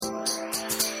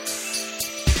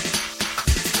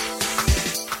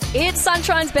It's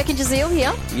Sunshine's Becky Jazeel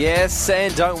here. Yes,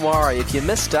 and don't worry, if you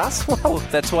missed us, well,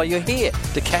 that's why you're here,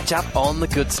 to catch up on the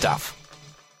good stuff.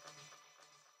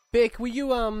 Beck, were you,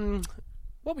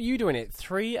 what were you doing at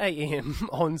 3 a.m.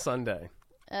 on Sunday?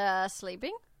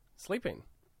 Sleeping? Sleeping?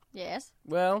 Yes.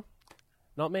 Well,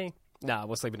 not me. Nah, I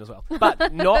was sleeping as well.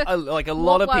 But not a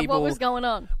lot of people. What was going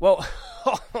on? Well,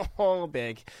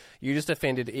 Beck, you just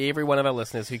offended every one of our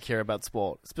listeners who care about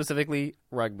sport, specifically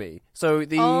rugby. So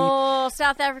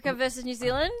South Africa versus New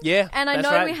Zealand? Yeah, And I that's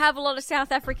know right. we have a lot of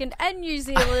South African and New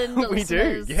Zealand We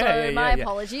listeners. do. So my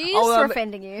apologies for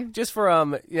offending you. Just for,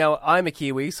 I'm a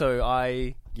Kiwi,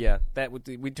 so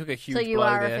we took a huge blow there. So you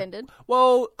are offended?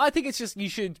 Well, I think it's just, you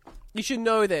should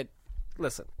know that,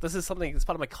 listen, this is something that's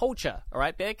part of my culture, all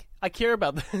right, Beck? I care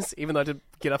about this, even though I did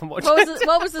get up and watch it.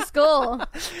 What was the score?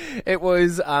 It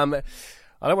was,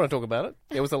 I don't want to talk about it.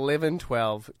 It was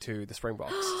 11-12 to the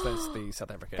Springboks. That's the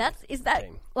South African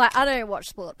team. Like, I don't watch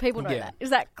sport. People know that. Is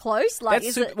that close? Like,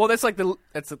 Is it like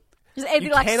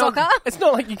soccer? It's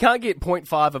not like you can't get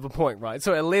 0.5 of a point, right?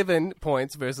 So 11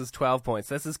 points versus 12 points.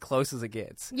 That's as close as it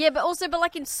gets. Yeah, but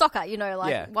like in soccer,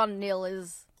 1-0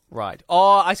 is... Right.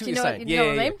 Oh, I see what you're know, saying. You know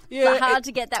what I mean? Yeah. Is it hard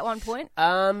to get that 1 point?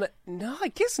 No, I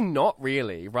guess not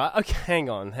really, right? Okay, hang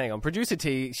on. Producer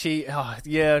T, she's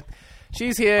here.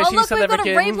 She's look, South we've got a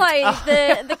African.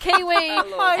 replay, the Kiwi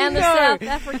and the South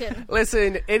African.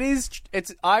 Listen,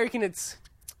 I reckon it's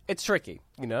tricky,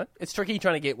 It's tricky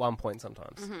trying to get 1 point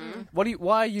sometimes. Mm-hmm.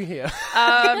 Why are you here?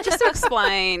 Just to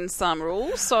explain some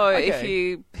rules. So if Okay.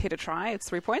 you hit a try, it's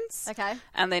 3 points. Okay.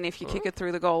 And then if you kick it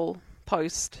through the goal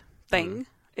post thing,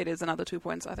 it is another 2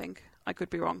 points, I think. I could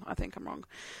be wrong. I think I'm wrong.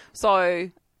 So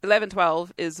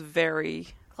 11-12 is very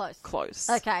close.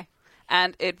 Okay.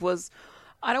 And it was...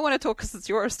 I don't want to talk because it's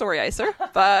your story, Acer,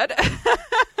 but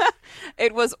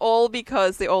it was all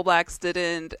because the All Blacks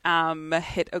didn't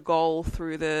hit a goal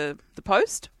through the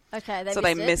post. Okay,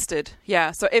 they missed it. Yeah,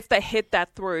 so if they hit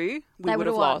that through, we would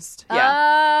have won. lost.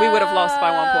 Yeah, we would have lost by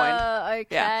 1 point.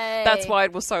 Okay. Yeah, that's why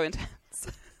it was so intense.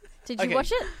 Did you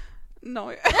watch it? No.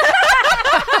 Dude,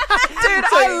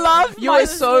 I love you my were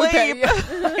so sleep.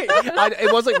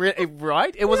 It wasn't really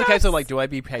right. It was a case of do I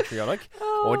be patriotic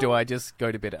or do I just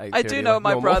go to bed at 8:30? I do know like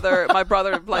my normal? brother. My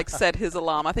brother set his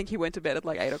alarm. I think he went to bed at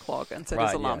 8 o'clock and set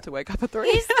his alarm to wake up at 3.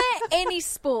 Is there any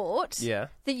sport Yeah.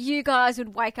 that you guys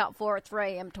would wake up for at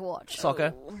 3 a.m. to watch?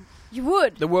 Soccer. You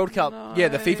would? The World Cup, the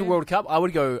FIFA World Cup. I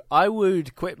would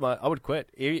quit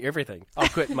everything.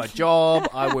 I'd quit my job.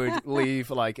 I would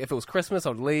leave. Like if it was Christmas,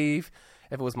 I'd leave.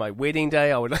 If it was my wedding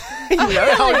day, I would. I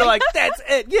would be like, that's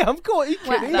it. Yeah, I'm cool. Are you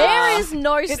kidding? There is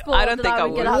no sport I don't that think I I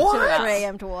would get would. up to What? at 3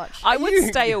 a.m. to watch. I would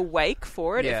stay awake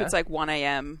for it if it's 1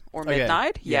 a.m. or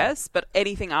midnight. Yeah. Yes, but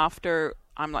anything after,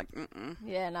 I'm like, mm-mm.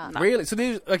 Yeah, no. Really? So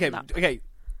there's okay.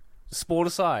 Sport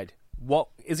aside, what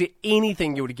is there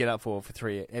anything you would get up for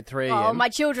 3 at 3 a.m.? Oh, my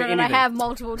children, for and I anything? have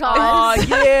multiple times.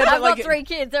 Oh yeah, but I've got 3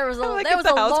 kids. There was a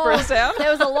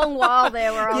long while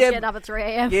there where I was getting up at 3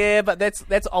 a.m. Yeah, but that's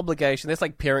obligation. That's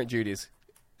like parent duties.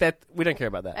 That we don't care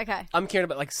about that. Okay. I'm caring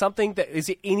about something that is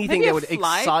there anything Maybe that a would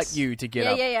flight? excite you to get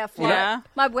up? Yeah. Yeah.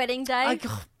 My wedding day.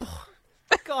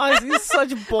 Guys, this is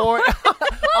such boring.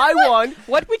 I want.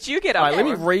 What would you get up All right, for?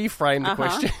 let me reframe the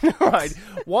question. All right,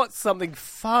 what's something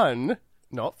fun?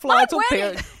 Not My flights or wedding.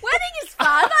 parents. Wedding is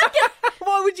fun.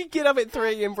 Why would you get up at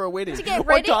 3 a.m. for a wedding? To get What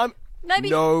ready? time? Maybe.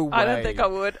 No way. I don't think I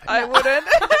would. I wouldn't.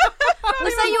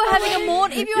 Let's say you were having a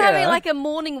morning. If you were having a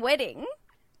morning wedding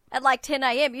at 10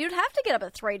 a.m., you'd have to get up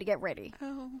at 3 to get ready.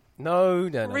 No.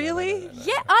 Really? No.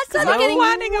 Yeah, I started I'm getting.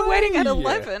 planning a wedding at Yeah.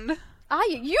 11. Are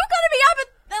you? You're going to be up at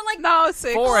No,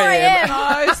 6. 4 a.m.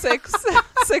 No, 6.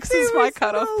 6 is my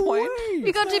cutoff point.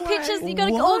 You got to do pictures. You got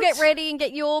to all get ready and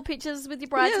get your pictures with your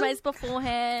bridesmaids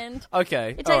beforehand.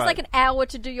 Okay. It takes an hour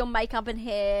to do your makeup and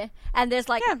hair, and there's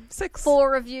 6.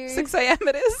 4 of you. 6 a.m.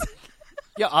 it is.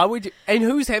 Yeah, I would. And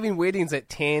who's having weddings at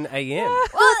 10 a.m.?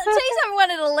 Well, T's having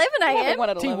one at 11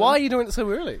 a.m. T, why are you doing it so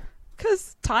early?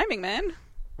 Because timing, man.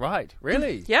 Right,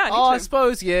 really? Yeah, I need I to.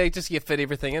 suppose, just you fit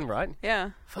everything in, right? Yeah.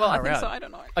 Far Well, I think out. so. I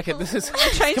don't know. Okay, this is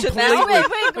Change it now.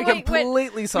 Wait.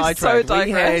 completely sidetracked. so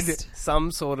We had digressed. some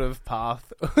sort of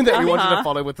path that we wanted to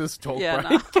follow with this talk Yeah,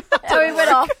 break. no. Oh, we went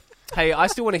off. Hey, I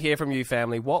still want to hear from you,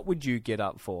 family. What would you get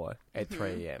up for at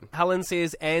 3 a.m. Helen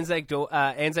says Anzac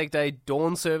Day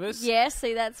dawn service. Yeah,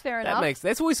 see, that's fair enough.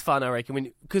 That's always fun, I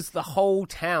reckon, because the whole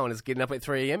town is getting up at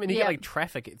 3 a.m. and you get like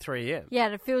traffic at 3 a.m. Yeah,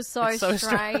 and it feels so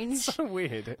strange. It's so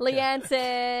weird. Leanne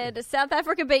said South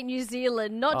Africa beat New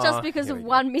Zealand not just because of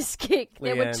one missed kick.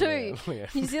 There were two.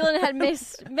 Leanne. New Zealand had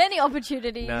missed many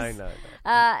opportunities. No.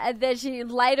 And then she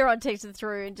later on texted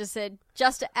through and just said,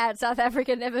 just to add, South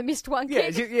Africa never missed one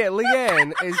kick.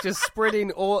 Leanne is just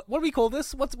spreading all. What do we call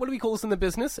this? What do we call this in the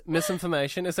business?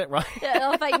 Misinformation. Is that right?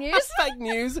 Fake news. Fake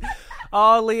news.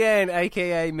 Oh, Leanne,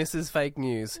 aka Mrs. Fake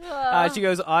News. She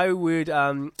goes, I would.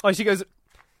 She goes.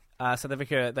 South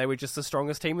Africa, they were just the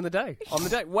strongest team on the day.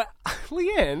 What,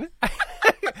 Leanne?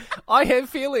 I have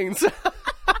feelings.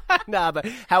 But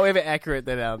however accurate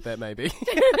that may be.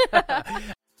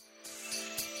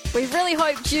 We really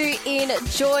hoped you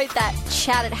enjoyed that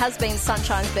chat. It has been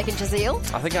Sunshine's Beck and Jazeel.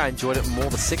 I think I enjoyed it more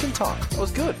the second time. It was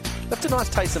good. Left a nice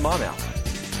taste in my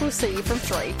mouth. We'll see you from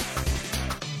 3.